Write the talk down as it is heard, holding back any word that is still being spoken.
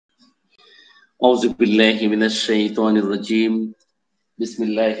أعوذ بالله من الشيطان الرجيم بسم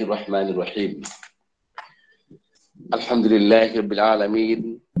الله الرحمن الرحيم الحمد لله رب العالمين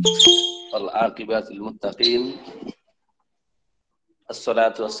والعاقبة للمتقين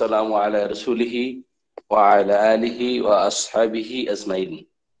الصلاة والسلام على رسوله وعلى آله وأصحابه أجمعين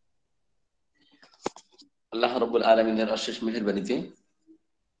আল্লাহ রাব্বুল আলামিনের অশেষ মেহেরবানিতে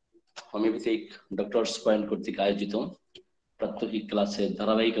হোমিওপ্যাথিক ডক্টরস পয়েন্ট কর্তৃক আয়োজিত প্রাত্যহিক ক্লাসের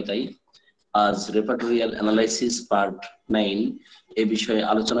ধারাবাহিকতায় আজ রেপার্টোরিয়াল অ্যানালাইসিস পার্ট 9 এই বিষয়ে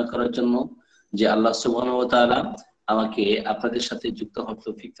আলোচনা করার জন্য যে আল্লাহ সুবহানাহু ওয়া তাআলা আমাকে আপনাদের সাথে যুক্ত হওয়ার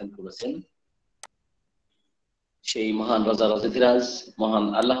তৌফিক দান করেছেন সেই মহান রাজা রাজাধিরাজ মহান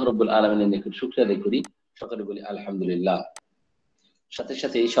আল্লাহ রাব্বুল আলামিনের নিকট শুকরিয়া আদায় করি, সকলে বলি আলহামদুলিল্লাহ। সাথে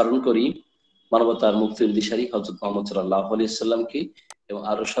সাথে স্মরণ করি মানবতার মুক্তির দিশারি হযরত মুহাম্মদ সাল্লাল্লাহু আলাইহি সাল্লামকে এবং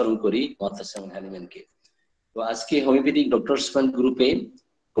আরো স্মরণ করি মুতাসিম হানিমানকে। তো আজকে হোমিওপ্যাথিক ডক্টরস পয়েন্ট গ্রুপে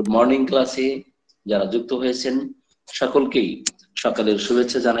গুড মর্নিং ক্লাসে যারা যুক্ত হয়েছেন সকলকেই সকালের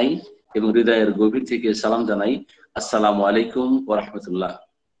শুভেচ্ছা জানাই এবং হৃদয়ের গভীর থেকে সালাম জানাই, আসসালামু আলাইকুম ওয়া রাহমাতুল্লাহ।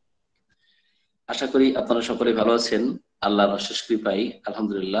 আশা করি আপনারা সকলে ভালো আছেন, আল্লাহর অশেষ কৃপায়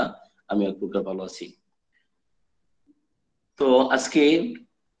আলহামদুলিল্লাহ আমি একটু ভালো আছি। তো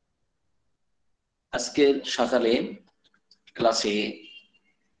আজকের সকালে ক্লাসে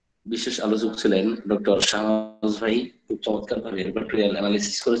বিশেষ আলোচক ছিলেন ডক্টর শাহনাজ ভাই, খুব চমৎকার ভাবে রেপার্টোরিয়াল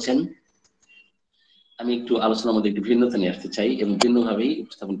অ্যানালিসিস করেছেন। আমি একটু আলোচনার মধ্যে একটু ভিন্নতা নিয়ে আসতে চাই এবং ভিন্নভাবেই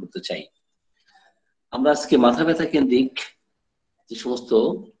উপস্থাপন করতে চাই। আমরা আজকে মাথা ব্যথা কেন্দ্রিক যে সমস্ত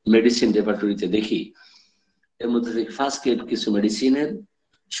মেডিসিন রেপার্টরিতে দেখি এর মধ্যে থেকে ফার্স্ট এড কিছু মেডিসিনের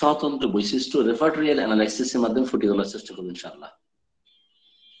স্বতন্ত্র বৈশিষ্ট্য রেপার্টোরিয়াল অ্যানালাইসিসের মাধ্যমে ফুটিয়ে তোলার চেষ্টা করব ইনশাআল্লাহ।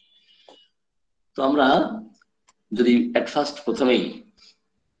 তো আমরা যদি এট ফার্স্ট প্রথমেই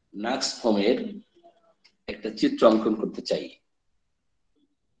নাক্স ফর্মের একটা চিত্র অঙ্কন করতে চাই,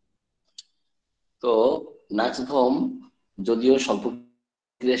 তো নাক্সভম যদিও স্বল্প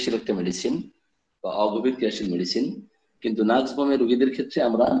ক্রিয়াশীল একটা মেডিসিন বা অগভীর ক্রিয়াশীল মেডিসিন, কিন্তু নাক্সভমের রোগীদের ক্ষেত্রে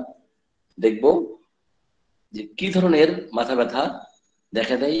আমরা দেখব যে কি ধরনের মাথা ব্যথা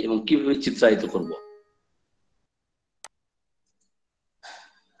দেখা দেয় এবং কিভাবে চিত্রায়িত করব।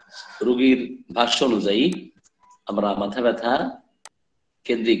 রোগীর ভাষ্য অনুযায়ী আমরা মাথা ব্যথা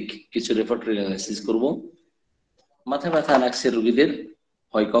কেন্দ্রিক কিছু রেপার্টোরিয়াল অ্যানালাইসিস করব। মাথা ব্যথা নাক্সের রোগীদের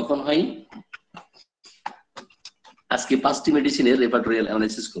হয় কখন হয়, আজকে 5টি মেডিসিনের রেপার্টোরিয়াল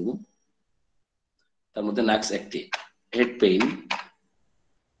অ্যানালাইসিস করব। তার মধ্যে নাক্স একটি, হেড পেইন।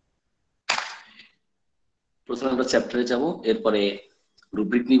 প্রথমে আমরা চ্যাপ্টারে যাব, এরপরে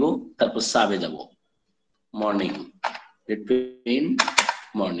রুব্রিক নিব, তারপর সাবে যাব। মর্নিং হেড পেইন,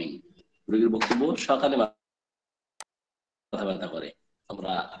 মর্নিং রোগীর বক্তব্য সকালে মাথা ব্যথা করে,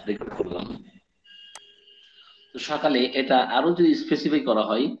 আমরা রেকর্ড করলাম। তো সকালে এটা আরো যদি স্পেসিফাই করা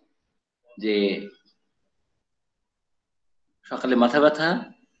হয় যে সকালে মাথা ব্যথা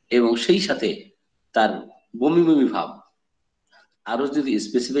এবং সেই সাথে তার বমি বমি ভাব, আরো যদি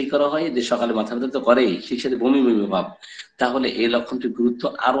স্পেসিফাই করা হয় যে সকালে মাথা ব্যথা তো করেই সেই সাথে বমি বমি ভাব, তাহলে এই লক্ষণটির গুরুত্ব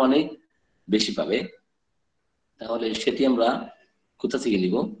আরো অনেক বেশি পাবে। তাহলে সেটি আমরা কোথা থেকে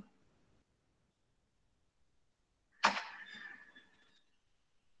নিব?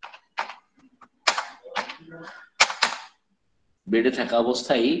 বেডে থাকা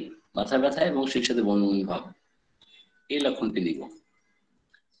অবস্থায় মাথা ব্যথা এবং সেই সাথে বমি বমি ভাব, এই লক্ষণটি নিব।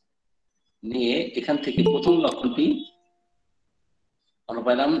 নিয়ে এখান থেকে প্রথম লক্ষণটি আমরা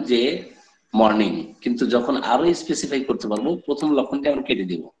পেলাম যে মর্নিং, কিন্তু যখন আরো স্পেসিফাই করতে পারবো প্রথম লক্ষণটি আমরা কেটে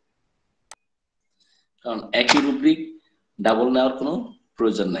দিব, কারণ একই রুব্রিক ডাবল নেওয়ার কোনো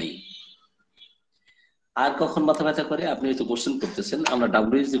প্রয়োজন নাই। আর কখন মাথা ব্যথা করে আপনি হয়তো কোশ্চেন করতেছেন, আমরা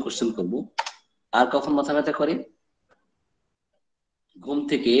ডাব্লিউএস দিয়ে কোশ্চেন করব। আর কখন মাথা ব্যথা করে? ঘুম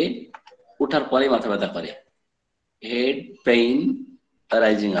থেকে ওঠার পরে মাথা ব্যথা করে। Head pain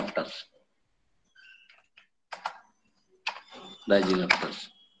rising after, rising after.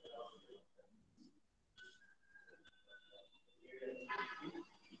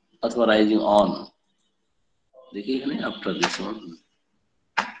 অথবা রাইজিং অন, দেখি এখানে আফটার দিয়েছে।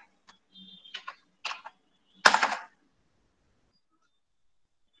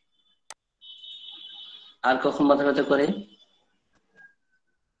 আর কখন মাথা ব্যথা করে?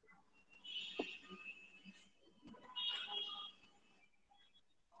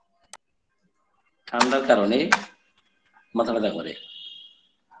 ঠান্ডার কারণে মাথা ব্যথা করে।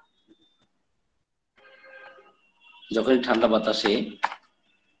 যখন ঠান্ডা বাতাসে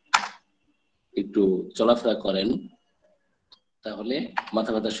একটু চলাফেরা করেন তাহলে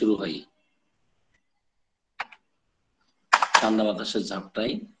মাথা ব্যথা শুরু হয়। ঠান্ডা বাতাসের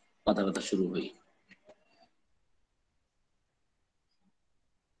ঝাপটায় মাথা ব্যথা শুরু হয়।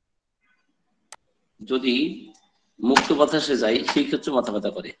 যদি মুক্ত বাতাসে যায় সেই ক্ষেত্রে মাথা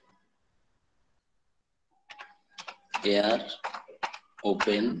ব্যথা করে। এয়ার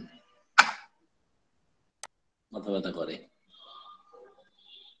ওপেন, মাথা ব্যথা করে।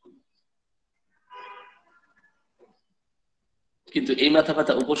 কিন্তু এই মাথা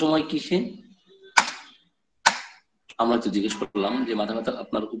ব্যথা উপশময় কিসে? আমরা তো জিজ্ঞেস করলাম যে মাথা ব্যথা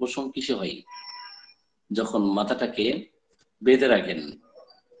আপনার উপশম কিসে হয়? যখন মাথাটাকে বেঁধে রাখেন,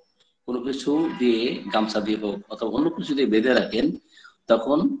 কোনো কিছু দিয়ে, গামছা দিয়ে হোক অথবা অন্য কিছু দিয়ে বেঁধে রাখেন,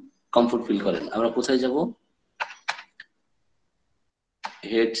 তখন কমফোর্ট ফিল করেন। আমরা কোথায় যাব?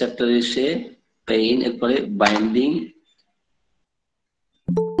 হেড চ্যাপ্টারে এসে পেইন, এরপরে বাইন্ডিং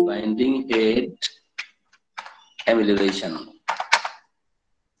হেড অ্যামিলিয়েশন,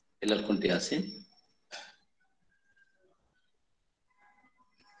 এই লক্ষণটি আছে।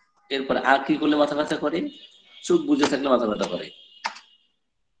 এরপর আর কি করলে মাথা ব্যথা করে? চোখ বুজে থাকলে মাথা ব্যথা করে।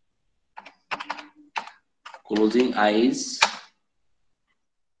 ক্লোজিং আইজ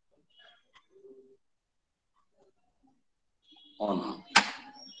অন,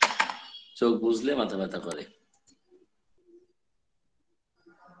 চোখ বুঝলে মাথা ব্যথা করে।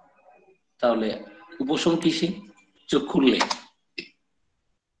 তাহলে উপশম কিসে? চোখ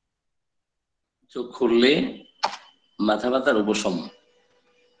খুললে মাথা ব্যথার উপশম।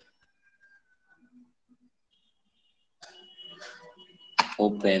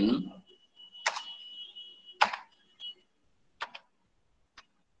 ওপেন,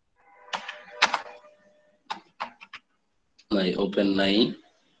 ওপেন নাই,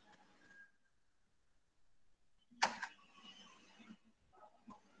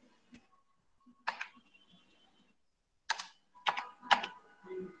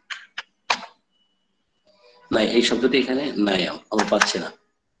 এই শব্দটি এখানে নাই, আমরা পাচ্ছি না।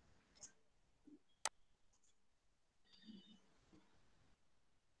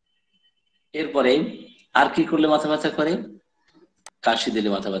 এরপরে আর কি করলে মাথা ব্যথা করে? কাশি দিলে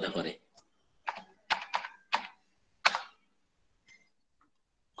মাথা ব্যথা করে।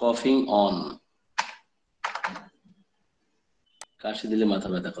 কফিং অন, কাশি দিলে মাথা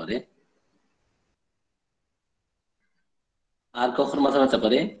ব্যথা করে। আর কখন মাথা ব্যথা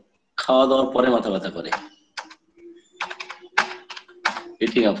করে? খাওয়া দাওয়ার পরে মাথা ব্যথা করে।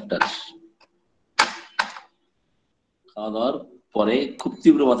 ইটিং আফটার, খাওয়া দাওয়ার পরে খুব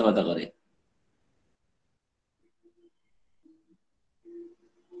তীব্র মাথা ব্যথা করে।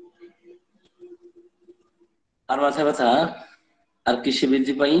 আর মাথা ব্যথা আর কিসে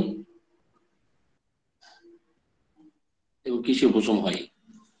বৃদ্ধি পাই এবং কিসে উপশম হয়?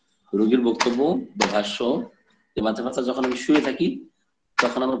 রোগীর বক্তব্য বা ভাষ্য যে মাথা ব্যথা যখন আমি শুয়ে থাকি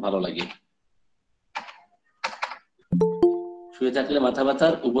তখন আমার ভালো লাগে, শুয়ে থাকলে মাথা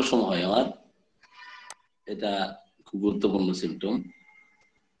ব্যথার উপশম হয় আমার, এটা খুব গুরুত্বপূর্ণ সিমটম।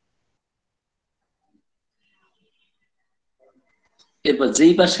 এরপর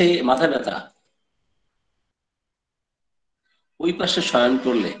যেই পাশে মাথা ব্যথা ওই পাশে শয়ন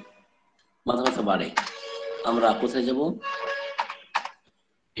করলে মাথা ব্যথা বাড়ে। আমরা কোথায় যাব?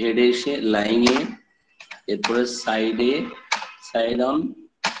 হেডে এসে লাইং এ, এরপরে সাইড অন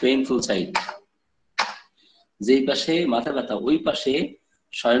পেইনফুল সাইড, যেই পাশে মাথা ব্যথা ওই পাশে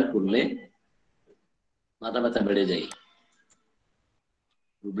শয়ন করলে মাথা ব্যথা বেড়ে যায়।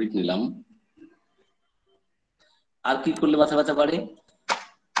 রুব্রিক নিলাম। আর কি করলে মাথা ব্যথা বাড়ে?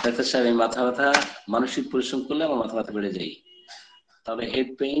 ডাক্তার সাহেব, মাথা ব্যথা মানসিক পরিশ্রম করলে আমার মাথা ব্যথা বেড়ে যায়। তাহলে head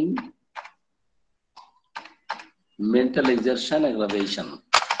pain, mental exertion, aggravation,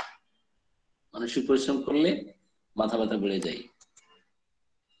 মানসিক পরিশ্রম করলে মাথা ব্যথা বেড়ে যায়।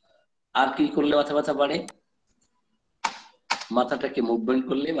 আর কি করলে মাথা ব্যথা বাড়ে? মাথাটাকে মুভমেন্ট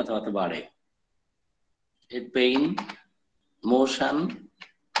করলে মাথা ব্যথা বাড়ে। Head pain, motion,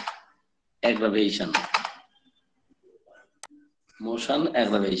 aggravation, motion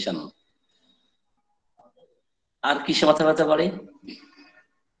aggravation. আর কিসে মাথা ব্যথা বাড়ে?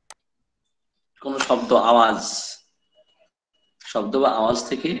 কোন শব্দ বা আওয়াজ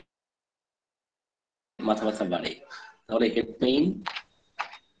থেকে মাথা ব্যথা বাড়ে। তাহলে হেড পেইন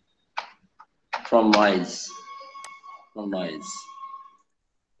ফ্রম নয়েজ।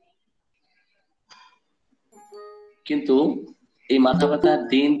 কিন্তু এই মাথা ব্যথা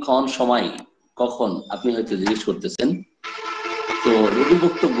দিন, ক্ষণ, সময় কখন আপনি হয়তো জিজ্ঞেস করতেছেন। তো রোগী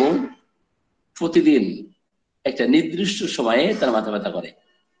বক্তব্য প্রতিদিন একটা নির্দিষ্ট সময়ে তার মাথা ব্যথা করে,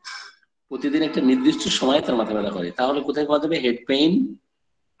 প্রতিদিন একটা নির্দিষ্ট সময়ে তার মাথা ব্যথা করে। তাহলে কোথায় পাওয়া যাবে? হেড পেইন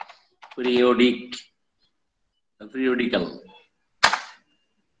পিরিয়ডিক্যাল,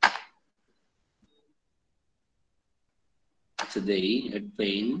 দেই হেড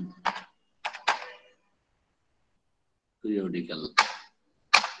পেইন পিরিয়ডিক্যাল।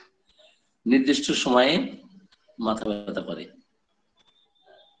 নির্দিষ্ট সময়ে মাথা ব্যথা করে।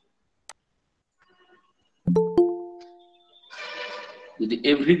 যদি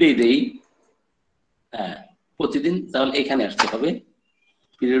এভরিডে দেই, হ্যাঁ প্রতিদিন, তাহলে এখানে আসতে হবে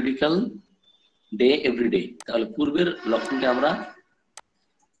পিরিয়ডিক্যাল ডে এভরিডে। তাহলে পূর্বের লক্ষণকে আমরা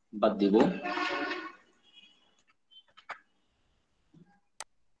বাদ দিব।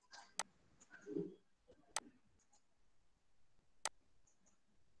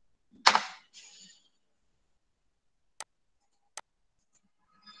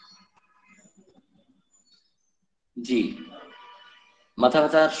 জি, মাথা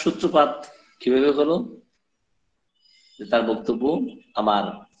ব্যথার সূত্রপাত কিভাবে হলো? তার বক্তব্য, আমার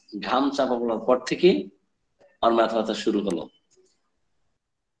ঘাম চাপা পড়ার পর থেকে আমার মাথা ব্যথা শুরু হলো।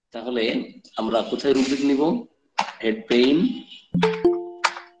 তাহলে আমরা কোথায় রুব্রিক নিব? হেড পেইন,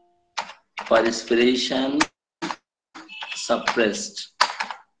 পারস্পিরেশন সাপ্রেসড,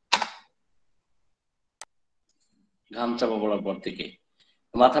 ঘাম চাপা পড়ার পর থেকে।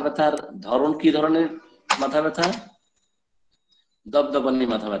 মাথা ব্যথার ধরন কি ধরনের মাথা ব্যথা? দপদপানি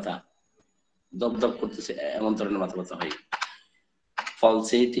মাথা ব্যথা, দপদপ করতেছে এমন ধরনের মাথা ব্যথা হয়।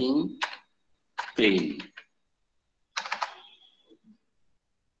 পলসেটিং পেইন।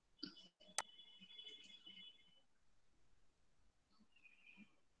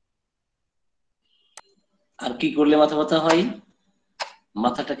 আর কি করলে মাথা ব্যথা হয়?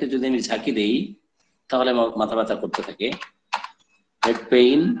 মাথাটাকে যদি আমি ঝাঁকি দেই তাহলে মাথা ব্যথা করতে থাকে। হেড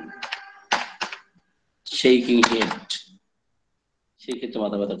পেইন, শেকিং হেড, সেই ক্ষেত্রে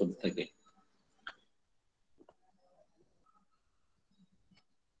মাথা ব্যথা করতে থাকে।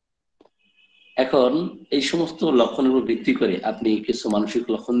 এখন এই সমস্ত লক্ষণের উপর ভিত্তি করে আপনি কিছু মানসিক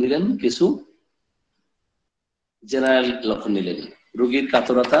লক্ষণ দিলেন, কিছু জেনারেল লক্ষণ নিলেন। রোগীর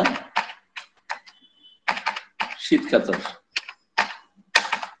কাতরতা, শীত কাতর।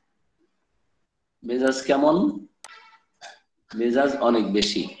 মেজাজ কেমন? মেজাজ অনেক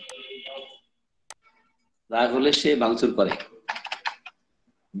বেশি। রাগ হলে সে ভাঙচুর করে,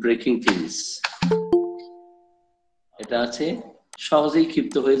 ব্রেকিং থিংস। এটা আছে সহজেই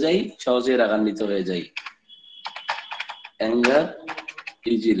ক্ষিপ্ত হয়ে যায়, সহজেই রাগান্বিত হয়ে যায়, অ্যাঙ্গার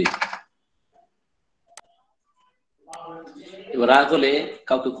ইজিলি। এবার রাগ হলে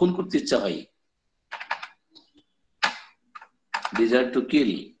কাউকে খুন করতে ইচ্ছা হয়, ডিজায়ার টু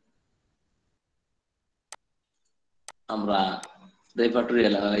কিল। আমরা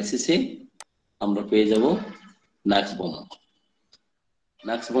রেপার্টোরিয়াল অ্যানালাইসিসে আমরা পেয়ে যাব নাক্স বোম।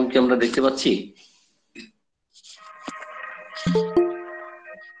 নাক্স বোম কি আমরা দেখতে পাচ্ছি?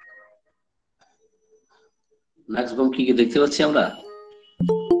 নাক্স বোম কি দেখতে পাচ্ছি আমরা?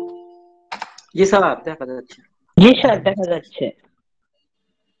 জি স্যার, দেখা যাচ্ছে। জি স্যার, দেখা যাচ্ছে।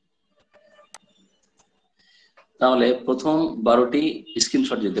 তাহলে প্রথম 12টি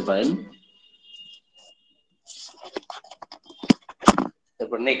স্ক্রিনশট দিতে পারেন।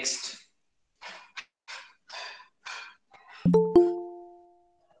 তারপর নেক্সট।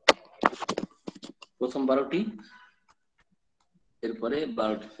 প্রথম 12টি, এরপরে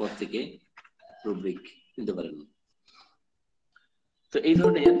 12টির পর থেকে রুব্রিক দিতে পারেন। তো এই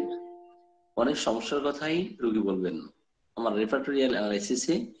ধরনের অনেক সমস্যার কথাই রোগী বলবেন। আমার রেপার্টোরিয়াল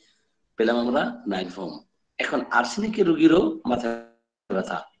অ্যানালাইসিসে পেলাম আমরা নাইটভোম। এখন আর্সেনিকের রোগীরও মাথা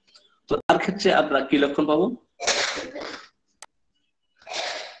ব্যথা, তো তার ক্ষেত্রে আমরা কি লক্ষণ পাবো?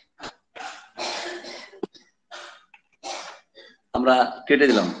 আমরা কেটে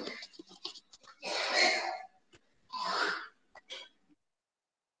দিলাম।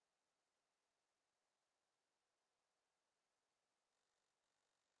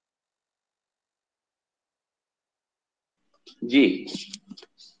 জি,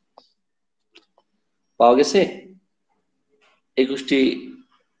 পাওয়া গেছে। 21টি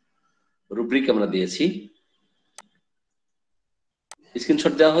রুব্রিক আমরা দিয়েছি।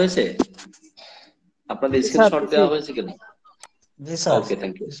 স্ক্রিনশট দেওয়া হয়েছে? আপনাদের স্ক্রিনশট দেওয়া হয়েছে কিনা? জি স্যার। Okay,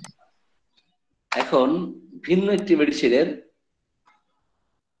 thank you. এখন ভিন্ন একটি মেডিসিনের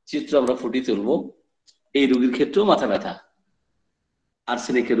চিত্র আমরা ফুটিয়ে তুলব। এই রোগীর ক্ষেত্রেও মাথা ব্যথা,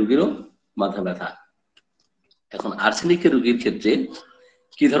 আর্সেনিকের রোগীরও মাথা ব্যথা। এখন আর্সেনিকের রোগীর ক্ষেত্রে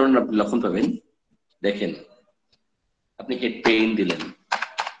কি ধরনের আপনি লক্ষণ পাবেন দেখেন। আপনি হেড পেইন দিলেন,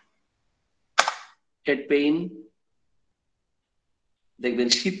 হেড পেইন দেখবেন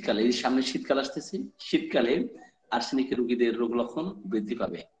শীতকালে, এই সামনে শীতকাল আসতেছে, শীতকালে আর্সেনিকের রোগীদের রোগ লক্ষণ বৃদ্ধি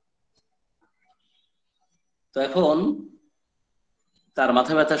পাবে। তো এখন তার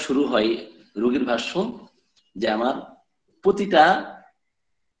মাথা ব্যথা শুরু হয়, রোগীর ভাষ্য যে আমার প্রতিটা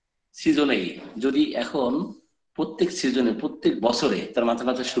সিজনেই, যদি এখন প্রত্যেক সিজনে প্রত্যেক বছরে তার মাথা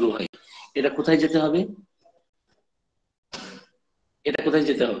ব্যথা শুরু হয়, এটা কোথায় যেতে হবে? এটা কোথায়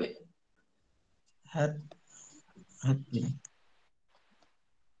যেতে হবে? Head head pain.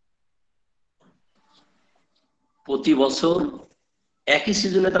 প্রতি বছর একই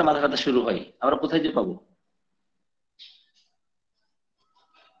সিজনে তার মাথা ব্যথা শুরু হয়, আমরা কোথায় যে পাবো?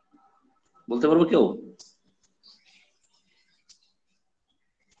 বলতে পারবো কেউ?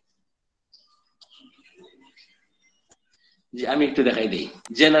 যে আমি একটু দেখাই দিই,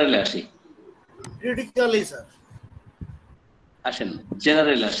 জেনারেলে আসি। Critically sir. আসেন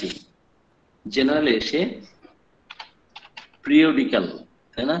জেনারেলে আসি। জেনারেলে এসে পিরিয়ডিক্যাল,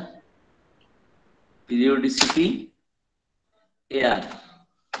 তাই না? পিরিয়ডিসিটি এয়ার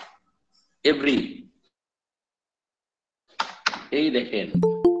এভরি, এই দেখেন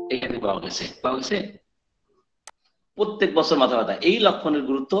এখানে পাওয়া গেছে, প্রত্যেক বছর মাথা ব্যথা। এই লক্ষণের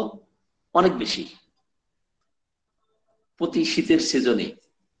গুরুত্ব অনেক বেশি প্রতি শীতের সিজনে।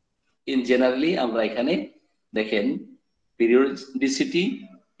 ইন জেনারেলি আমরা এখানে দেখেন পিরিয়ডিসিটি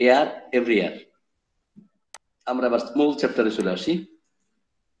এয়ার এভরি ইয়ার। আমরা আবার মূল চ্যাপ্টারে চলে আসি।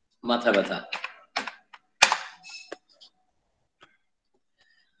 মাথা ব্যথা,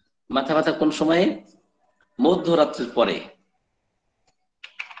 মাথা ব্যথা কোন সময়ে? মধ্যরাত্রির পরে,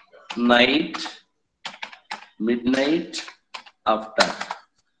 নাইট, মিডনাইট, আফটার,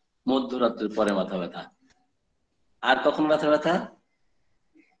 মধ্যরাত্রির পরে মাথা ব্যথা। আর কখন মাথা ব্যথা?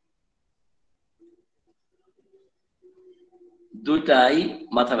 দুইটাই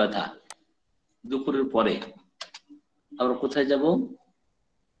মাথা ব্যথা দুপুরের পরে। আমরা কোথায় যাব?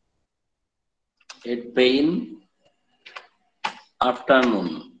 হেড পেইন আফটারনুন,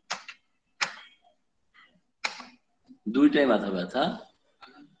 দুইটাই মাথা ব্যথা।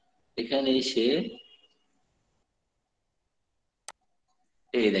 এখানে এসে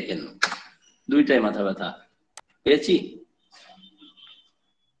এই দেখেন দুইটাই মাথা ব্যথা পেয়েছি,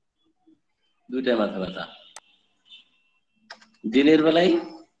 দুইটাই মাথা ব্যথা। দিনের বেলায়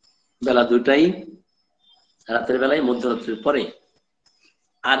বেলা দুটাই, রাতের বেলায় মধ্যরাত্রির পরে।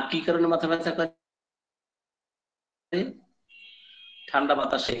 আর কি কারণে মাথা ব্যথা করে? ঠান্ডা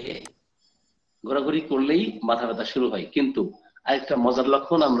বাতাসে ঘোরাঘুরি করলেই মাথা ব্যথা শুরু হয়। কিন্তু আরেকটা মজার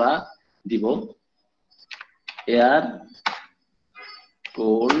লক্ষণ আমরা দিব, air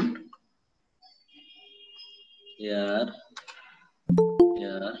cold, air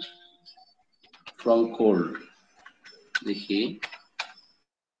air from cold. দেখি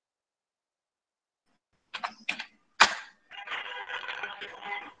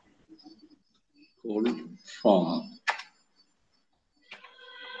কোল্ড ফ্রম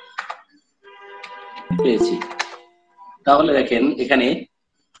পেয়েছি। তাহলে দেখেন এখানে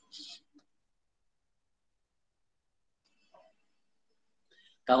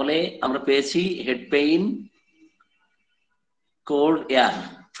তাহলে আমরা পেয়েছি head pain cold air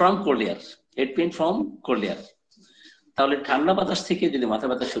from cold air, head pain from cold air. তাহলে ঠান্ডা বাতাস থেকে যদি মাথা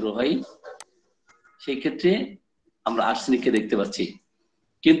ব্যথা শুরু হয়, সেই ক্ষেত্রে আমরা আর্সেনিককে দেখতে পাচ্ছি।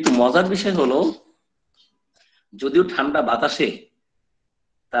 কিন্তু মজার বিষয় হলো, যদিও ঠান্ডা বাতাসে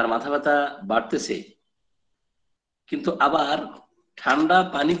তার মাথা ব্যথা বাড়তেছে, কিন্তু আবার ঠান্ডা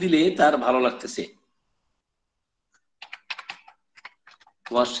পানি দিলে তার ভালো লাগতেছে।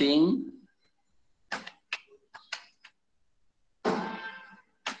 ওয়াশিং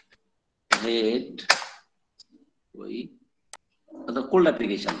হেড ওই কোল্ড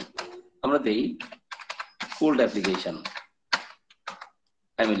অ্যাপ্লিকেশন, আমরা দেই কোল্ড অ্যাপ্লিকেশন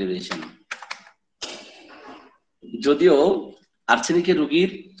অ্যামিলিয়েশন। যদিও আর্সেনিকের রোগীর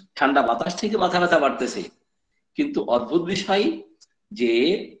ঠান্ডা বাতাস থেকে মাথা ব্যথা বাড়তেছে, কিন্তু অদ্ভুত বিষয় যে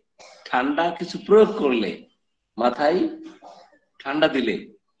ঠান্ডা কিছু প্রয়োগ করলে, মাথায় ঠান্ডা দিলে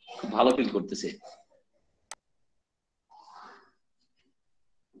খুব ভালো ফিল করতেছে।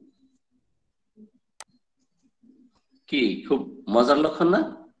 কি খুব মজার লক্ষণ না?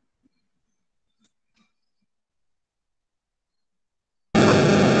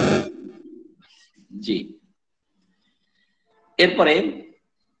 জি। এরপরে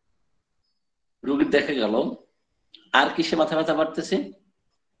রোগীর দেখা গেল আর কিসে মাথা ব্যথা বাড়তেছে?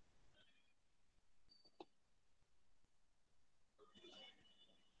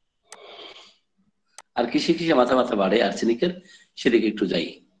 আর কিসে কিসে মাথা ব্যথা বাড়ে আর্সেনিকের, সেদিকে একটু যাই।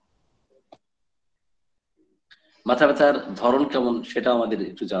 মাথা ব্যথার ধরন কেমন সেটা আমাদের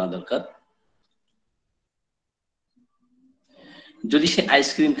একটু জানা দরকার। যদি সে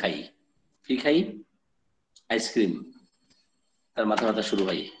আইসক্রিম খাই, কি খাই? আইসক্রিম, তার মাথা ব্যথা শুরু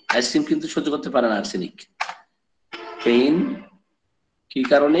হয়। আইসক্রিম কিন্তু সহ্য করতে পারে না আর্সেনিক। পেইন কি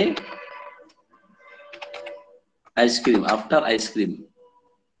কারণে? আইসক্রিম, আফটার আইসক্রিম,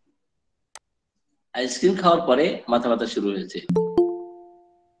 আইসক্রিম খাওয়ার পরে মাথা ব্যথা শুরু হয়েছে।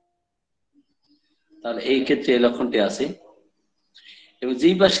 তাহলে এই ক্ষেত্রে এই লক্ষণটি আছে। এবং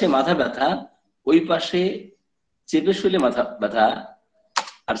যেই পাশে মাথা ব্যথা ওই পাশে চেপে শুলে মাথা ব্যথা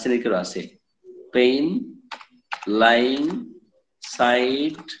আর্সেনিকেরও আছে। Pain, lying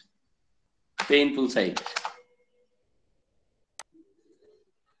side, painful side,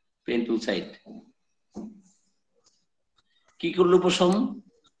 painful side. কি করলো উপশম?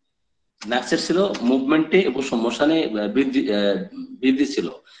 নার্সের ছিল মুভমেন্টে উপশম, মোশনে বৃদ্ধি ছিল,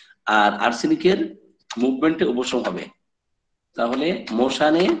 আর আর্সেনিকের মুভমেন্টে উপশম হবে। তাহলে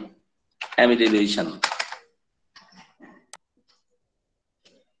মোশনে অ্যামিলিয়েশন,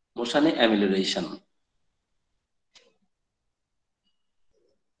 মোশনে অ্যামিলিয়েশন।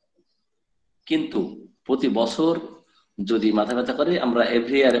 কিন্তু প্রতি বছর যদি মাথা ব্যথা করে, আমরা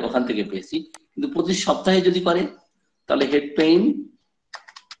এভরি ইয়ার ওখান থেকে পেয়েছি, কিন্তু প্রতি সপ্তাহে যদি করে তাহলে head pain,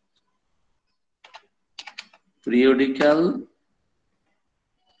 periodical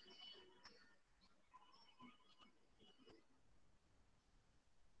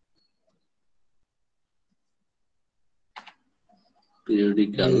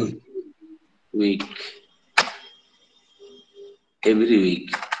week, every week,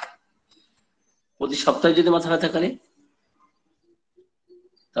 প্রতি সপ্তাহে যদি মাথা ব্যথা করে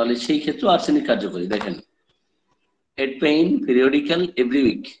তাহলে সেই ক্ষেত্রে আর্সেনিক কার্যকরী। দেখেন, head pain, periodical, every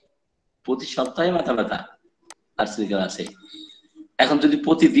week, প্রতি সপ্তাহে মাথা ব্যথা আর্সেনিক আছে। এখন যদি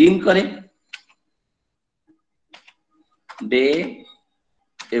প্রতিদিন করে, ডে,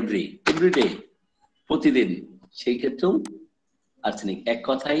 এভরি ডে, প্রতিদিন, সেই ক্ষেত্রেও আর্সেনিক। এক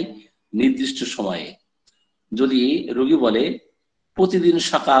কথায় নির্দিষ্ট সময়ে। যদি রোগী বলে প্রতিদিন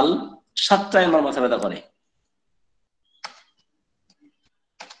সকাল 7টায় আমার মাথা ব্যথা করে,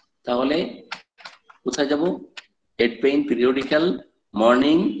 তাহলে কোথায় যাব? Head pain, periodical,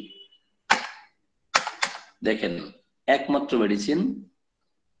 morning. দেখেন, একমাত্র মেডিসিন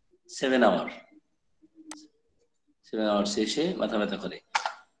 7 আওয়ার, 7 আওয়ার শেষে মাথা ব্যথা করে।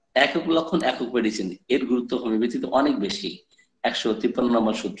 একক লক্ষণ, একক মেডিসিন, এর গুরুত্ব হোমিওপ্যাথিতে অনেক বেশি। 153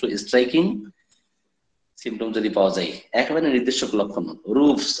 নম্বর সূত্র, স্ট্রাইকিং সিমটম যদি পাওয়া যায়, একেবারে নির্দেশক লক্ষণ।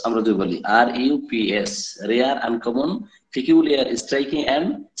 রুফস আমরা যদি বলি, RUPS, rare, uncommon, পেকিউলিয়ার, striking and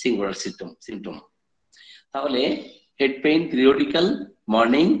singular symptom. তাহলে head pain, periodical,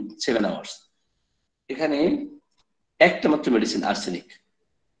 morning, 7 hours, এখানে একটা মাত্র মেডিসিন আর্সেনিক।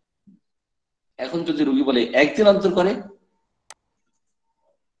 এখন যদি রোগী বলে একদিন অন্তর করে,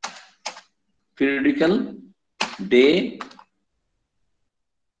 পিরিয়ডিক্যাল, ডে,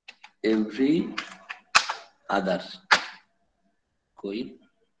 এভরি আদার, কই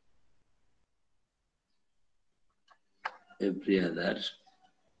এভরি আদার,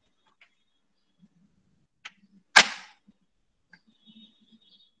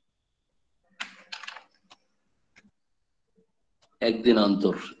 একদিন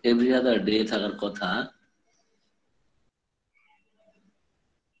অন্তর, এভরি আদার ডে থাকার কথা।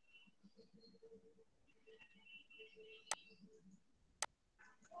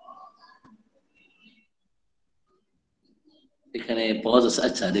 এখানে পাওয়া যাচ্ছে।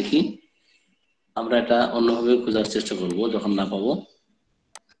 আচ্ছা দেখি, আমরা এটা অন্যভাবে খোঁজার চেষ্টা করব যখন না পাবো।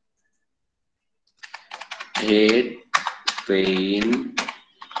 হেড পেইন,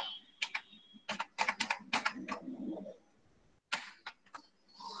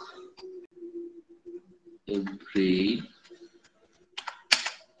 এভরি,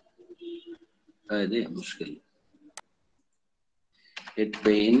 মুশকিল, হেড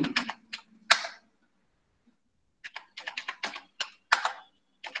পেইন,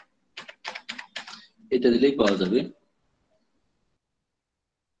 এটা দিলেই পাওয়া যাবে।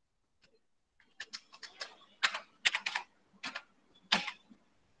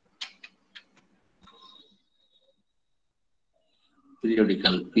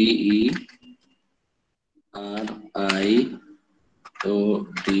 পিরিয়ডিক্যাল, PERIODICAL,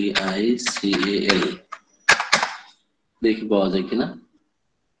 দেখি পাওয়া যায় কিনা।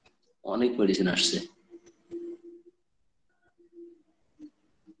 অনেক মেডিসিন আসছে।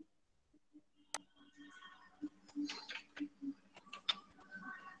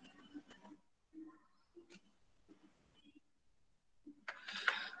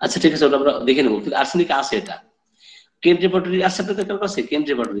 আচ্ছা ঠিক আছে, ওটা আমরা দেখে নেবো, কিন্তু আর্সেনিক আছে। এটা কেন রেপার্টরি আছে আপনাদের কাছে? কেন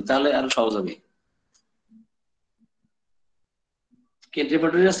রেপার্টরি, তাহলে আরো সহজ হবে। কেন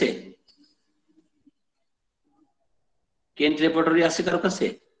রেপার্টরি আছে? কেন রেপার্টরি আছে কারো কাছে?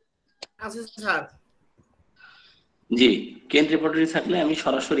 আছে স্যার। জি, কেন রেপার্টরি থাকলে আমি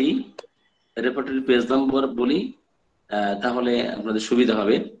সরাসরি রেপার্টরি পেজ নাম্বার বলি, তাহলে আপনাদের সুবিধা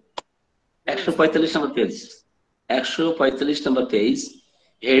হবে। 145 নম্বর পেজ, 145 নম্বর page,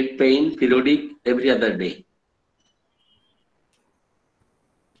 head pain, periodic, every other day.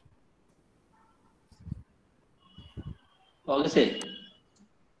 পাওয়া গেছে?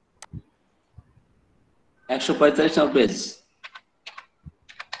 145 নম্বর পেজ।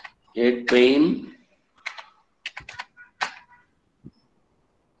 হেড পেইন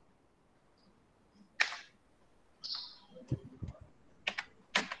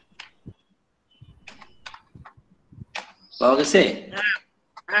পাওয়া গেছে?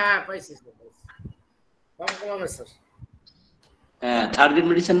 হ্যাঁ পাইছি কম কমাবে স্যার। হ্যাঁ, থার্ড গ্রেড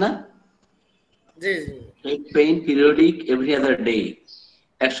মেডিসিন না? জি জি head pain periodic every other day,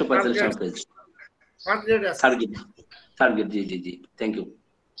 145 নম্বর পেজ। থার্ড গ্রেড আছে। Third grade, G G G, thank you.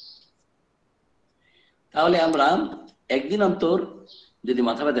 তাহলে আমরা একদিন অন্তর যদি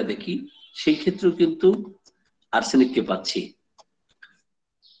মাথা ব্যথা দেখি, সেই ক্ষেত্রেও কিন্তু আর্সেনিককে পাচ্ছি।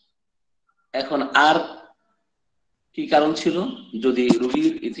 এখন আর কি কারণ ছিল? যদি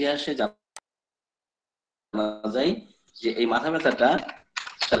রোগীর ইতিহাসে জানা যায় যে এই মাথা ব্যথাটা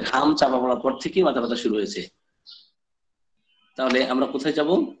তার ঘাম চাপা পড়ার পর থেকেই মাথা ব্যথা শুরু হয়েছে, তাহলে আমরা কোথায় যাব?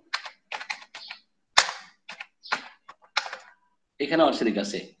 এখানে আর্সেনিক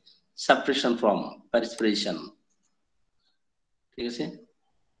আছে, সাপ্রেশন ফ্রম পারস্পিরেশন, ঠিক আছে?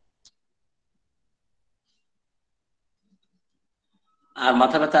 আর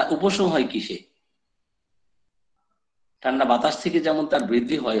মাথা ব্যথা উপশম হয় কিসে? ঠান্ডা বাতাস থেকে যেমন তার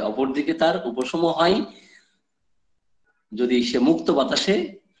বৃদ্ধি হয়, অপরদিকে তার উপশম হয় যদি সে মুক্ত বাতাসে,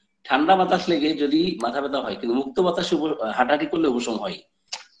 ঠান্ডা বাতাস লেগে যদি মাথা ব্যথা হয় কিন্তু মুক্ত বাতাসে হাঁটাহাঁটি করলে উপশম হয়।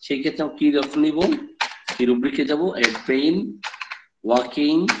 সেই ক্ষেত্রে কি লক্ষ্য নিব? কি রুব্রিকে যাব? Head pain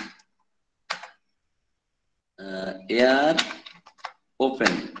walking air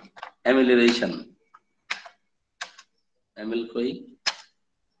open অ্যামিলিয়েশন। অ্যামিল কই?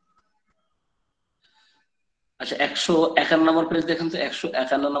 আচ্ছা, 151 নম্বর পেজ দেখেন তো,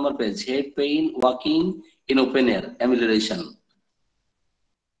 151 নম্বর page. Head pain walking in open air অ্যামিলিয়েশন।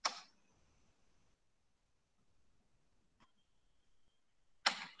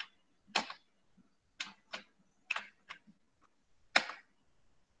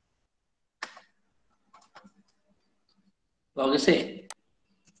 পাওয়া গেছে?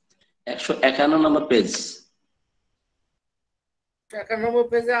 151 নম্বর পেজ। 91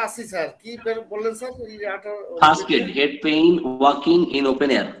 পেজে আছি স্যার। কি বললেন sir? First grade head pain walking in open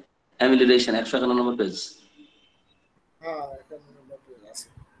air অ্যামিলিয়েশন, 151 number page. হ্যাঁ 91 পেজ আছে।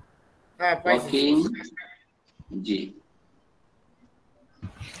 হ্যাঁ পাইছি। ওয়াকিং, জি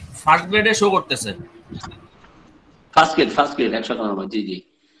ফার্স্ট গ্রেডে শো করতেছে। ফার্স্ট গ্রেড 151 নম্বর, জি জি।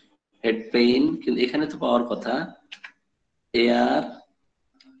 হেড পেইন, কিন্তু এখানে তো পাওয়ার কথা এয়ার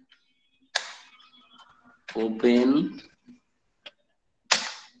ওপেন,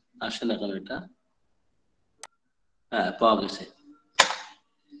 আসে না কেন এটা? হ্যাঁ পাওয়া গেছে,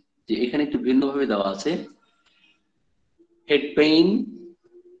 যে এখানে একটু ভিন্নভাবে দেওয়া আছে। Head pain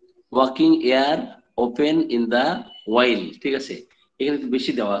walking air open in the ওয়াইল, ঠিক আছে? এখানে একটু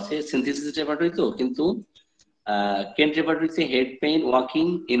বেশি দেওয়া আছে, সিনথেসিস রেপার্টরি তো, কিন্তু Kent রেপার্টরিতে head pain walking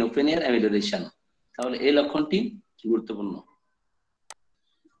in open air অ্যামিলিয়েশন। তাহলে এই লক্ষণটি গুরুত্বপূর্ণ।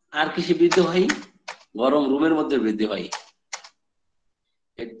 আর কিসে বৃদ্ধি হয়? গরম রুমের মধ্যে বৃদ্ধি হয়।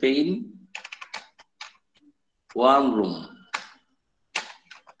 Head pain worm room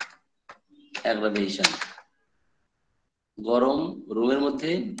aggravation, গরম রুমের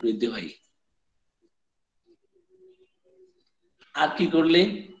মধ্যে বৃদ্ধি হয়। আর কি করলে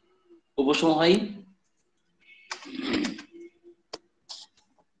উপশম হয়?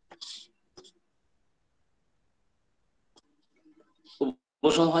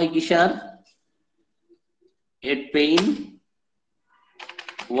 উপশম হয় কিসার? হেড পেইন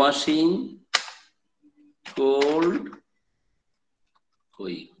ওয়াশিং কোল্ড,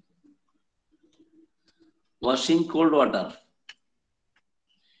 কই? ওয়াশিং কোল্ড ওয়াটার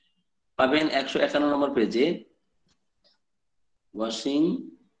পাবেন 151 নম্বর পেজে। ওয়াশিং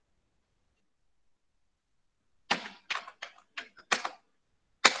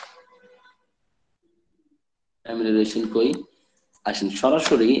অ্যামিলিয়েশন কই? আসেন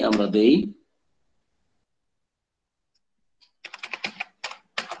সরাসরি আমরা দেই।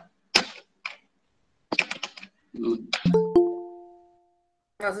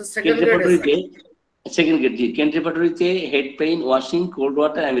 সেকেন্ড গ্রেড আছে। সেকেন্ড গ্রেড, জি। Kent রেপার্টরিতে head pain washing cold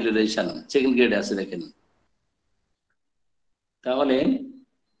water অ্যামিলিয়েশন second grade আছে, দেখেন। তাহলে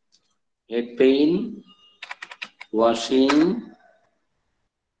হেড পেইন ওয়াশিং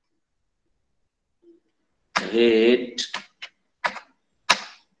হেড,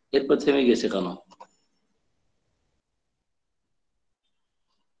 এরপর থেমে গেছে কেন?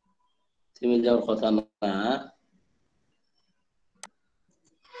 থেমে যাওয়ার কথা না,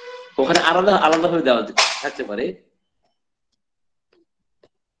 ওখানে আলাদা আলাদাভাবে দেওয়া থাকতে পারে,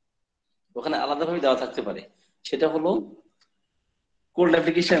 ওখানে আলাদাভাবে দেওয়া থাকতে পারে। সেটা হলো কোল্ড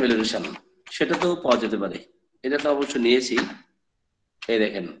অ্যাপ্লিকেশন অ্যামিলিয়েশন, সেটা তো পাওয়া যেতে পারে, এটা তো অবশ্য নিয়েছি। এই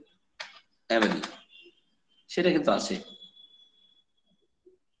দেখেন এমএল, সেটা কিন্তু আছে,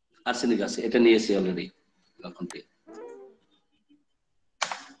 আর্সেনিক আছে, এটা নিয়েছি অলরেডি লক্ষণটি।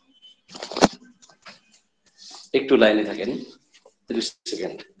 একটু লাইনে থাকেন 30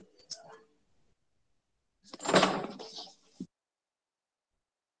 সেকেন্ড।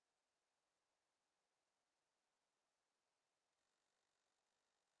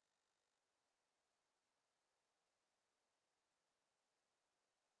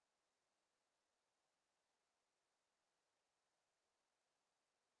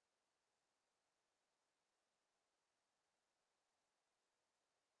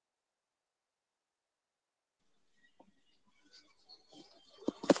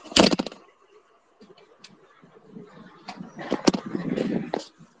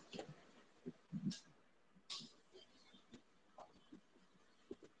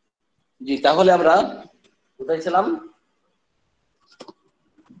 জি, তাহলে আমরা কোথায় ছিলাম?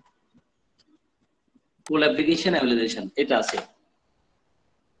 ফুল অ্যাপ্লিকেশন অ্যানালাইজেশন, এটা আছে।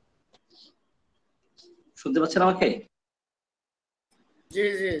 শুনতে পাচ্ছেন আমাকে? জি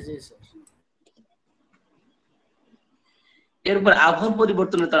জি জি স্যার। এরপর আবহাওয়ার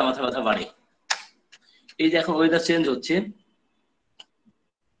পরিবর্তনে তার মাথা ব্যথা বাড়ে। এই যে এখন ওয়েদার চেঞ্জ হচ্ছে,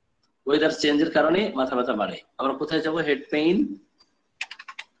 ওয়েদার চেঞ্জের কারণে মাথা ব্যথা বাড়ে। আমরা কোথায় যাব? হেড পেইন,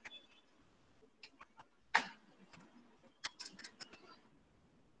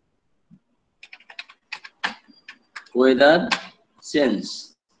 ওয়েদার চেঞ্জ,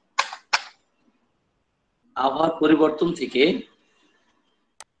 আবহাওয়ার পরিবর্তন থেকে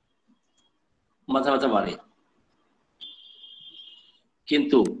মাথা ব্যথা বাড়ে।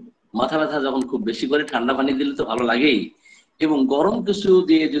 কিন্তু মাথা ব্যথা যখন খুব বেশি করে ঠান্ডা পানি দিলে তো ভালো লাগেই, এবং গরম কিছু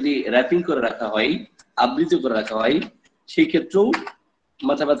দিয়ে যদি র্যাপিং করে রাখা হয়, আবৃত করে রাখা হয়, সেই ক্ষেত্রেও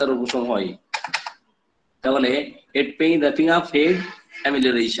মাথা ব্যথার উপশম হয়। তাহলে head pain, wrapping up head,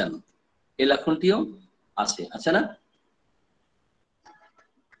 অ্যামিলিওরেশন, এই লক্ষণটিও আছে, আছে না?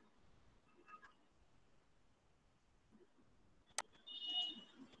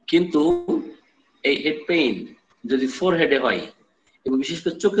 কিন্তু এই হেড পেইন যদি ফোরহেডে হয়, এবং বিশেষ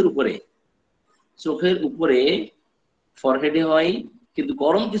করে চোখের উপরে ফরহেডে হয়, কিন্তু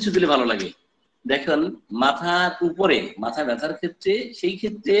গরম কিছু দিলে ভালো লাগে। দেখেন মাথার উপরে, মাথা ব্যথার ক্ষেত্রে সেই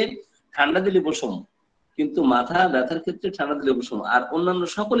ক্ষেত্রে ঠান্ডা দিলে উপশম, কিন্তু মাথা ব্যথার ক্ষেত্রে ঠান্ডা দিলে উপশম, আর অন্যান্য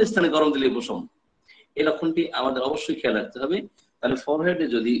সকল স্থানে গরম দিলে উপশম। এই লক্ষণটি আমাদের অবশ্যই খেয়াল রাখতে হবে। তাহলে ফরহেডে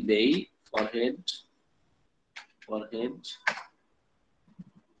যদি দেই, ফরহেড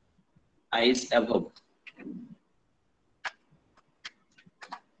আইস অ্যাভব,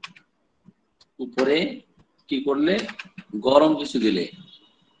 উপরে কি করলে? গরম কিছু দিলে,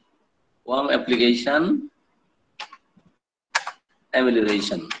 ওয়ার্ম অ্যাপ্লিকেশন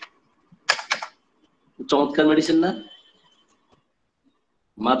অ্যামিলিওরেশন, চমৎকার মেডিসিন না?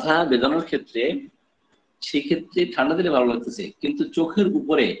 মাথা বেদনার ক্ষেত্রে সেই ক্ষেত্রে ঠান্ডা দিলে ভালো লাগতেছে, কিন্তু চোখের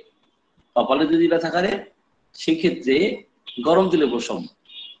উপরে কপালে যদি ব্যথা করে সেই ক্ষেত্রে গরম দিলে উপশম।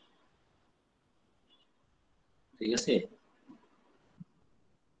 ঠিক আছে?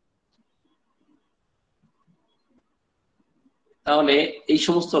 তাহলে এই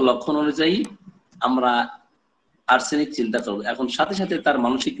সমস্ত লক্ষণ অনুযায়ী আমরা আর্সেনিক চিন্তা করবো। এখন সাথে সাথে তার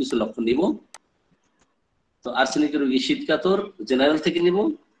মানসিক কিছু লক্ষণ নিব। তো আর্সেনিক রোগী শীতকাতর, জেনারেল থেকে নিব।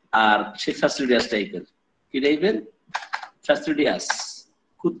 আর সে ফ্যাস্টিডিয়াস টাইপের। কি টাইপের? ফ্যাস্টিডিয়াস,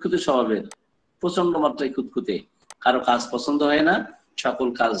 খুঁতখুঁতে স্বভাবের, প্রচন্ড মাত্রায় খুঁতখুঁতে, কারো কাজ পছন্দ হয় না, সকল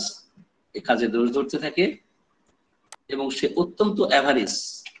কাজ কাজে দোষ ধরতে থাকে, এবং সে অত্যন্ত অ্যাভারেজ,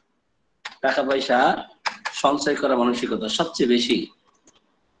 টাকা পয়সা সঞ্চয় করা মানসিকতা সবচেয়ে বেশি।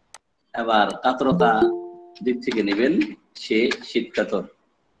 আবার কাতরতা দিক থেকে নেবেন, সে শীতকাতর।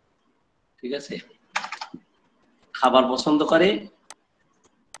 ঠিক আছে? খাবার পছন্দ করে,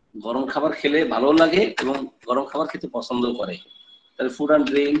 গরম খাবার খেলে ভালো লাগে এবং গরম খাবার খেতে পছন্দ করে। তাহলে food and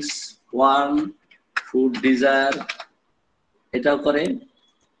drinks, worm food desire, এটাও করে,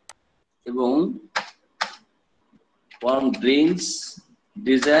 এবং ওয়ার্ম ড্রিঙ্কস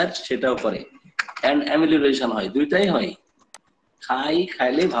ডিজায়ার সেটাও করে। অ্যান্ড অ্যামিলিওরেশন হয়, দুইটাই হয়।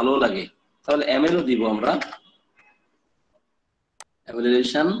 খাইলে ভালো লাগে। তাহলে অ্যামিলও দিব আমরা।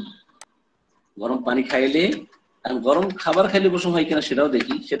 অ্যামিলিওরেশন, গরম পানি খাইলে, গরম খাবার খাইলে উপশম হয় কিনা সেটাও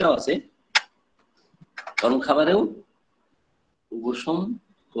দেখি, সেটাও আছে। গরম খাবারেও উপশম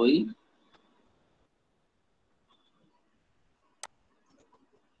হই।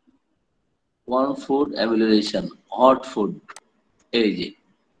 ওয়ার্ম ফুড অ্যামিলিওরেশন, হট ফুড, এই যে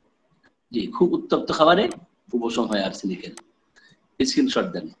জি, খুব উত্তপ্ত খাবারে উপশম হয় আর্সেনিকের। স্ক্রিনশট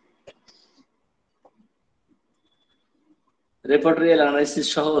দেন। রেপার্টরিয়াল অ্যানালাইসিস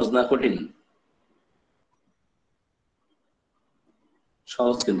সহজ না কঠিন?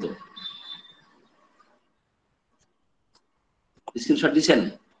 সহজ কিন্তু। স্ক্রিনশট দিছেন?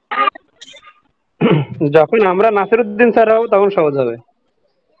 যখন আমরা নাসিরউদ্দিন স্যার হব তখন সহজ হবে।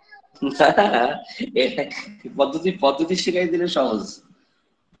 পদ্ধতি শিখাই দিলে সহজ,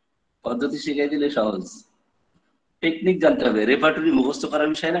 পদ্ধতি শিখাই দিলে সহজ। টেকনিক জানতে হবে, রেপার্টরি মুখস্থ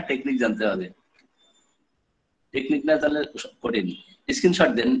করার বিষয় না, টেকনিক জানতে হবে। টেকনিক না জানলে কঠিন।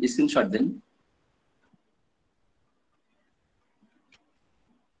 স্ক্রিনশট দেন, স্ক্রিনশট দেন।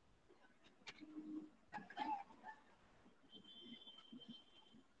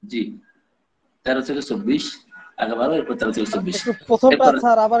 জি 13 থেকে 24 আগে বারো, এরপর 13 থেকে 24। একটু প্রথমটা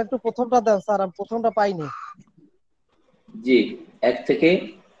স্যার, আবার একটু প্রথমটা দেন স্যার, আমি প্রথমটা পাইনি। জি 1 থেকে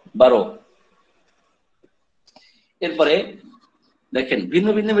 12। এরপরে দেখেন ভিন্ন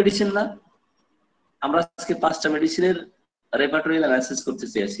ভিন্ন মেডিসিন না, আমরা আজকে 5টা মেডিসিনের রেপার্টরিয়াল অ্যানালাইসিস করতে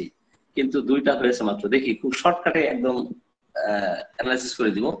চেয়েছি, কিন্তু 2টা হয়েছে মাত্র। দেখি খুব শর্টকাটে একদম অ্যানালাইসিস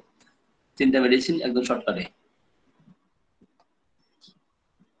করে দিব। 3টা মেডিসিন একদম শর্টকাটে।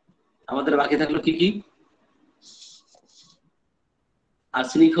 আমাদের বাকি থাকলো কি কি?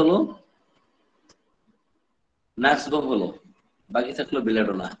 আর্সেনিক হলো, নাক্সবম হলো, বাকি থাকলো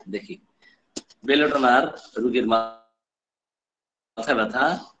বেলেডোনা। দেখি বেলেডোনার রোগীর মাথা ব্যথা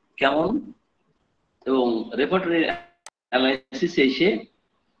কেমন এবং রেপার্টরি অ্যানালাইসিস এসে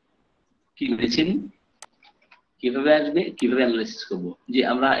কি মেডিসিন কিভাবে আসবে, কিভাবে অ্যানালাইসিস করব। জি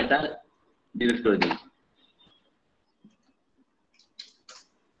আমরা এটা ডিলিট করে দিই।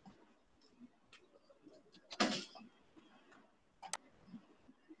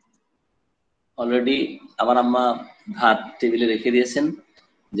 অলরেডি আমার আম্মা ভাত টেবিলে রেখে দিয়েছেন,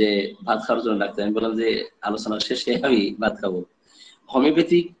 যে ভাত খাওয়ার জন্য ডাকতে। আমি বললাম যে আলোচনা শেষে আমি ভাত খাবো।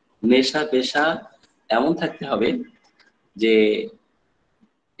 হোমিওপ্যাথিক নেশা পেশা এমন থাকতে হবে যে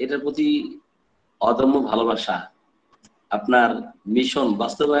এটার প্রতি অদম্য ভালোবাসা, আপনার মিশন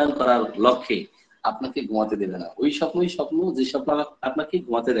বাস্তবায়ন করার লক্ষ্যে আপনাকে ঘুমাতে দেবে না। ওই স্বপ্নই স্বপ্ন, যে স্বপ্ন আপনাকে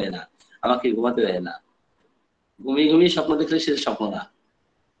ঘুমাতে দেয় না, আমাকে ঘুমাতে দেয় না। ঘুমিয়ে ঘুমিয়ে স্বপ্ন দেখলে সেটা স্বপ্ন না,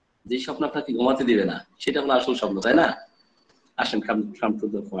 যে স্বপ্ন আপনাকে ঘুমাতে দিবে না সেটা হলো আসল স্বপ্ন, তাই না? আসেন কাম টু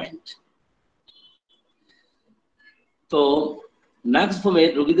দ্য পয়েন্ট। তো নাক্সভোমের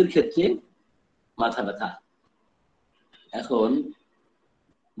রোগীদের ক্ষেত্রে মাথা ব্যথা, এখন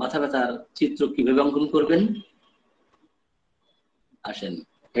মাথা ব্যথার চিত্র কিভাবে অঙ্কন করবেন? আসেন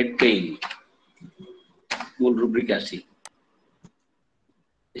হেড পেইন, মূল রুব্রিকে আসি।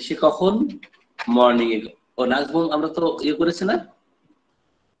 সে কখন? মর্নিং এ। ও নাক্সভোম আমরা তো ইয়ে করেছি না,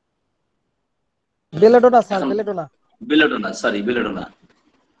 belladonna sir, belladonna. Belladonna, sorry belladonna,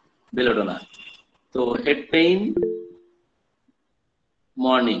 belladonna. তো হেড পেইন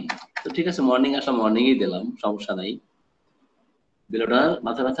মর্নিং, তো ঠিক আছে মর্নিং আসা মর্নিং ই দিলাম, সমস্যা নাই। বেলেডোনার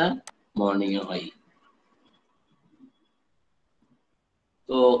মাথা ব্যথা মর্নিং এ হয়।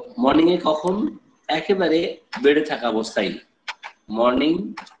 তো মর্নিং এ কখন? একেবারে বেডে থাকা অবস্থায়, মর্নিং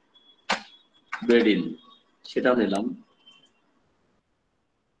বেড ইন, সেটাও নিলাম।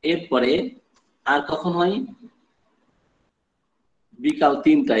 এরপরে আর কখন হয়? বিকাল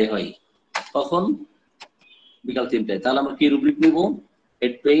 3টায় হয়। কখন? বিকাল 3টায়। তাহলে আমরা কি রুব্রিক নিব?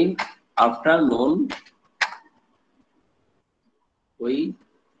 হেড পেইন আফটারনুন, ওই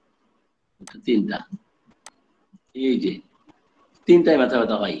 3টা, এই যে 3টায় মাথা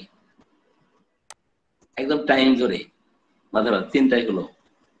ব্যথা হয়, একদম টাইম ধরে মাথা ব্যথা 3টায় হলো।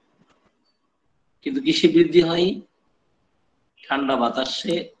 কিন্তু কিসে বৃদ্ধি হয়? ঠান্ডা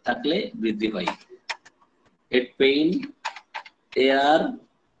বাতাসে থাকলে বৃদ্ধি হয়। Head pain air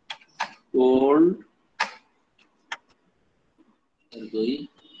cold,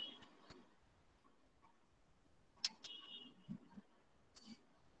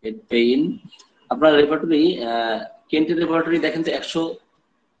 head pain. আপনার রেপার্টরি কেন্টের রেপার্টরি দেখেন তো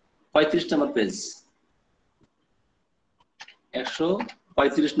 135 নম্বর পেজ,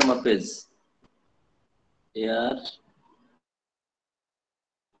 135 নম্বর পেজ। এয়ার,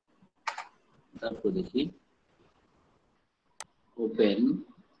 তারপর দেখি ওপেন,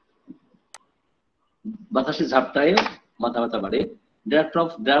 বাতাসের ঝাপটায় মাথা ব্যথা বাড়ে।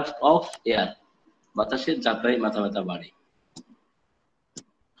 ড্রাফট অফ এয়ার, বাতাসের ঝাপটায় মাথা ব্যথা বাড়ে।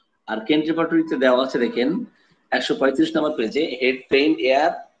 আর কেন্ট রেপার্টরিতে দেওয়া আছে দেখেন 135 নম্বর পেজে, head pain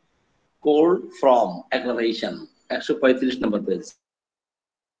air cold from aggravation, 135 number page.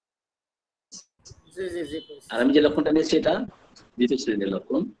 জি জি জি। আর আমি যে লক্ষণটা নিয়েছি এটা দ্বিতীয় শ্রেণীর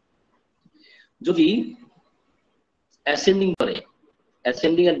লক্ষণ। যদি অ্যাসেন্ডিং করে,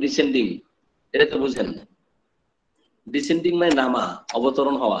 অ্যাসেন্ডিং আর ডিসেন্ডিং এটা তো বুঝেন। ডিসেন্ডিং মানে নামা,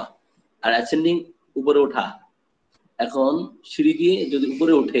 অবতরণ হওয়া, আর অ্যাসেন্ডিং উপরে ওঠা। এখন সিঁড়ি দিয়ে যদি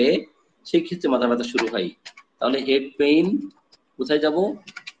উপরে ওঠে সেই ক্ষেত্রে মাথা ব্যথা শুরু হয়। তাহলে হেড পেইন কোথায় যাব?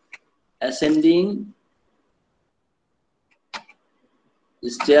 অ্যাসেন্ডিং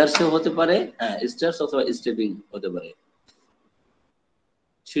স্টেয়ারসও হতে পারে, হ্যাঁ স্টেয়ারস অথবা স্টেপিং হতে পারে।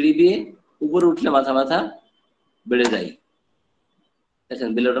 সিঁড়ি দিয়ে উপরে উঠলে মাথা ব্যথা বেড়ে যায়। দেখেন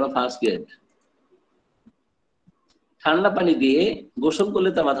বেলোডোনা ফার্স্ট গ্রেড। ঠান্ডা পানি দিয়ে গোসল করলে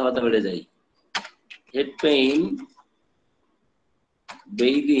তার মাথা ব্যথা বেড়ে যায়। Head pain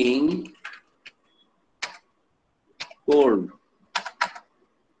বেইদিং cold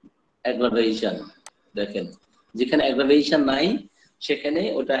aggravation. দেখেন যেখানে অ্যাগ্রাভেশন নাই সেখানে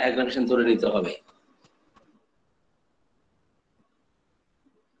ওটা অ্যাগ্রাভেশন ধরে নিতে হবে।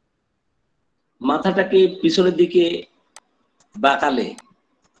 মাথাটাকে পিছনের দিকে বাঁকালে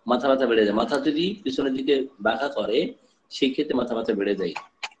মাথা ব্যথা বেড়ে যায়। মাথা যদি পিছনের দিকে বাঁকা করে সেই ক্ষেত্রে মাথা ব্যথা বেড়ে যায়।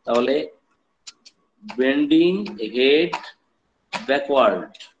 তাহলে বেন্ডিং হেড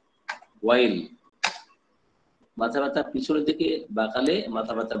ব্যাকওয়ার্ড ওয়াইল, মাথা ব্যথা পিছনের দিকে বাঁকালে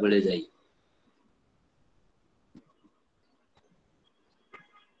মাথা ব্যথা বেড়ে যায়।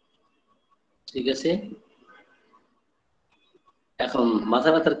 ঠিক আছে, এখন মাথা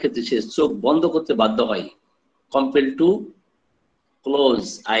ব্যথার ক্ষেত্রে সে চোখ বন্ধ করতে বাধ্য হয়। Compel to close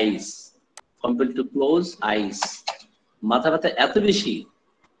ice, compel to close আইস। মাথা ব্যথা এত বেশি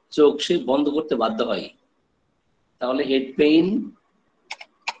চোখ সে বন্ধ করতে বাধ্য হয়। তাহলে head pain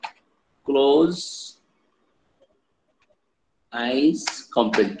close ice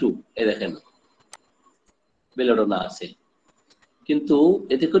compel to, এ দেখেন বেলোডোনা আছে। কিন্তু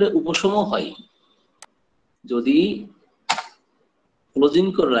এতে করে উপশম হয় যদি ক্লোজিং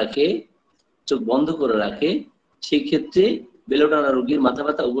করে রাখে, চোখ বন্ধ করে রাখে, সেই ক্ষেত্রে বেলোডোনা রোগীর মাথা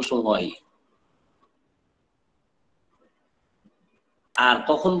ব্যথা উপশম হয়। আর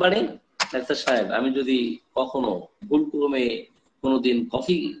কখন বাড়ে? ডাক্তার সাহেব আমি যদি কখনো ভুলক্রমে কোনোদিন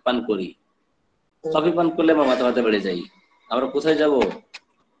কফি পান করি, কফি পান করলে আমার মাথা ব্যথা বেড়ে যায়। আমরা কোথায় যাব?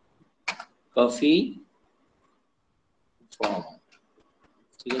 কফি ফ্রম,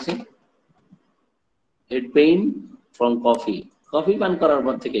 ঠিক আছে, head pain from coffee. Coffee পান করার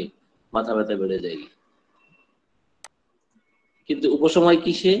পর থেকে মাথা ব্যথা বেড়ে যায়। কিন্তু উপসময়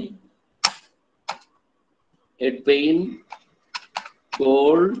কিসে? Head pain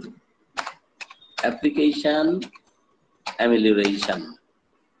cold application অ্যামেলিওরেশন।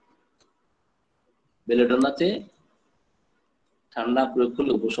 বেলোডোনাতে ঠান্ডা প্রয়োগ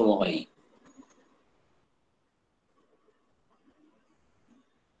করলে উপশম হয়।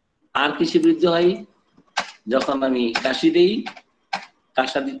 আর কিসে বৃদ্ধি হয়? যখন আমি কাশি দেই,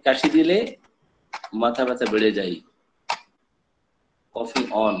 কাশি দিলে মাথা ব্যথা বেড়ে যায়। কফি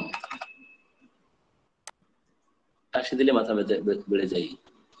অন, কাশি দিলে মাথা ব্যথা বেড়ে যায়।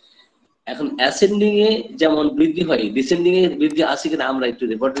 এখন অ্যাসেন্ডিং এ যেমন বৃদ্ধি হয়, ডিসেন্ডিং এ বৃদ্ধি আছে কিনা আমরা একটু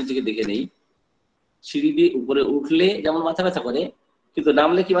রেপার্টরি থেকে দেখে নেই। সিঁড়ি দিয়ে উপরে উঠলে যেমন মাথা ব্যথা করে, কিন্তু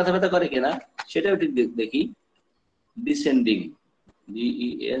নামলে কি মাথা ব্যথা করে কিনা সেটাও ঠিক দেখি। Descending,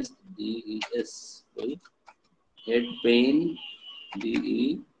 DS head pain,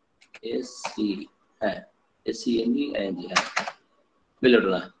 DSC, হ্যাঁ এসিএনডি আইএনজি, হ্যাঁ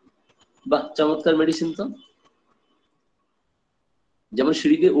বেলোডোনা। বাহ, চমৎকার মেডিসিন তো। যেমন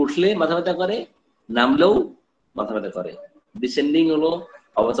সিঁড়ি দিয়ে উঠলে মাথা ব্যথা করে, নামলেও মাথা ব্যথা করে। ডিসেন্ডিং হলো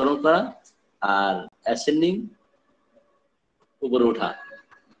অবতরণ করা, আর অ্যাসেন্ডিং উপরে ওঠা।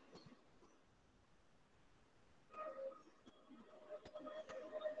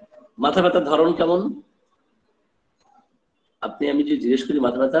 মাথা ব্যথার ধরন কেমন? আপনি আমি যে জিজ্ঞেস করি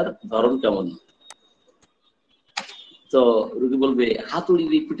মাথা ব্যথার ধরন কেমন, তো রোগী বলবে হাতুড়ি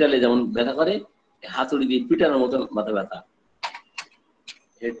দিয়ে পিটালে যেমন ব্যথা করে, হাতুড়ি দিয়ে পিটানোর মতো মাথা ব্যথা।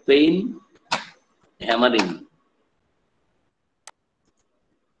 Head pain hammering.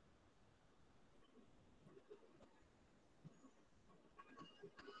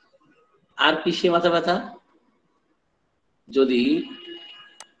 আর কিসে মাথা ব্যথা? যদি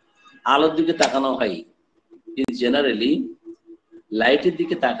আলোর দিকে তাকানো হয়, জেনারেলি লাইটের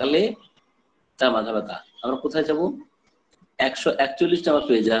দিকে তাকালে তার মাথা ব্যথা। আমরা কোথায় যাব? 141 নম্বর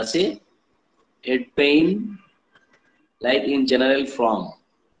পেজে আছে head pain light in general form,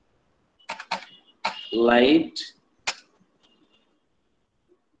 light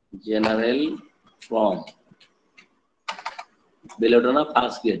general form, belladonna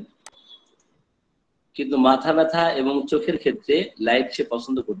first grade. কিন্তু মাথা ব্যথা এবং চোখের ক্ষেত্রে লাইট সে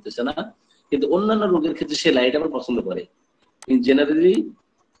পছন্দ করতেছে না, কিন্তু অন্যান্য রোগের ক্ষেত্রে সে লাইট আবার পছন্দ করে। জেনারেলি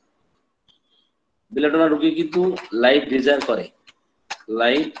বেলোডোনা রোগী কিন্তু লাইট ডিজায়ার করে,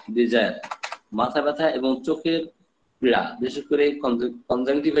 লাইট ডিজায়ার। মাথা ব্যথা এবং চোখের পীড়া, বিশেষ করে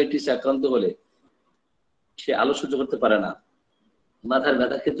কনজাংটিভাইটিস আক্রান্ত হলে সে আলো সহ্য করতে পারে না। মাথার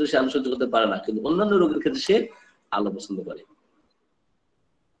ব্যথার ক্ষেত্রে সে আলো সহ্য করতে পারে না, কিন্তু অন্যান্য রোগের ক্ষেত্রে সে আলো পছন্দ করে।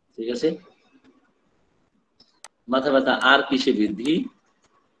 ঠিক আছে? মাথা ব্যথা আর কিসে বৃদ্ধি?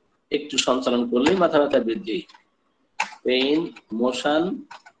 একটু সঞ্চালন করলেই মাথা ব্যথা বৃদ্ধি। Pain, motion,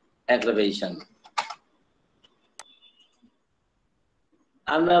 aggravation.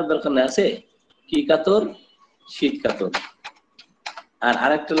 আপনার দরকার না আছে কি কাতর? শীত কাতর। আর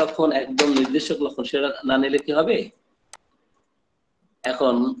আরেকটা লক্ষণ একদম নির্দেশক লক্ষণ, সেটা না নিলে কি হবে?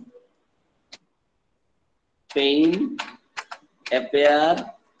 এখন pain appear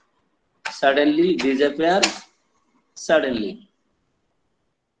suddenly, disappear suddenly.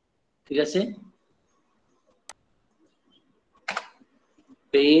 ঠিক আছে?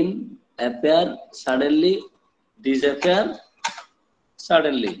 Pain appear suddenly, disappear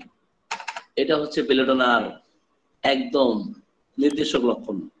suddenly. এটা হচ্ছে বেলোডোনার একদম নির্দেশক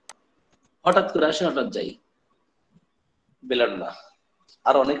লক্ষণ। হঠাৎ করে আসে, হঠাৎ যাই, বেলোডোনা।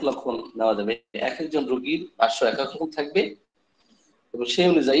 আর অনেক লক্ষণ নেওয়া যাবে, এক একজন রোগীর ভাষ্য এক এক রকম থাকবে এবং সেই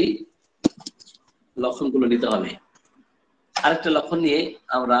অনুযায়ী লক্ষণগুলো নিতে হবে। আরেকটা লক্ষণ নিয়ে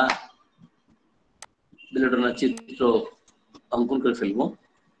আমরা বেলোডোনার চিত্র অঙ্কন করে ফেলবো।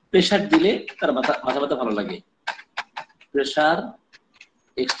 প্রেসার দিলে তার মাথা ব্যথা ভালো লাগে। Pressure,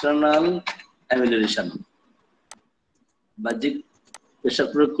 external অ্যামিউলেশন। বাহ্যিক প্রেসার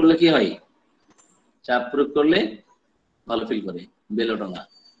প্রয়োগ করলে কি হয়? চাপ প্রয়োগ করলে ভালো ফিল করে বেলোডোনা।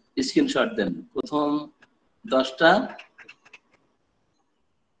 স্ক্রিনশট দেন, প্রথম 10টা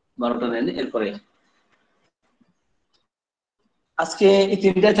 12টা নেন। এরপরে আজকে এই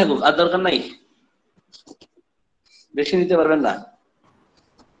 3টাই থাকুক, আর দরকার নাই, বেশি নিতে পারবেন না।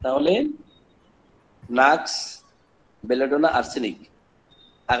 তাহলে নাক্স, বেলোডোনা, আর্সেনিক।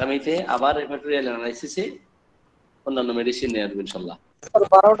 আগামীতে আবার রেপার্টোরিয়াল অ্যানালাইসিসে অন্যান্য মেডিসিন নিয়ে আসবেন ইনশাআল্লাহ।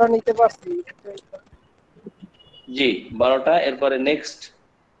 12টা নিতে পারছি। জি 12টা। এরপরে নেক্সট।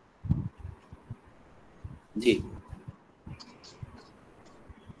 জি,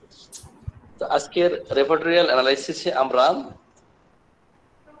 তো আজকের রেপার্টোরিয়াল অ্যানালাইসিসে আমরা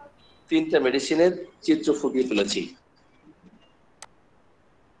 3টা মেডিসিনের চিত্র ফুটিয়ে তুলেছি।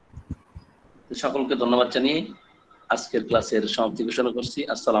 সকলকে ধন্যবাদ জানিয়ে আজকের ক্লাসের সমাপ্তি ঘোষণা করছি।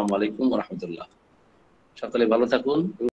 আসসালামু আলাইকুম ওয়া রাহমাতুল্লাহ। সকলে ভালো থাকুন।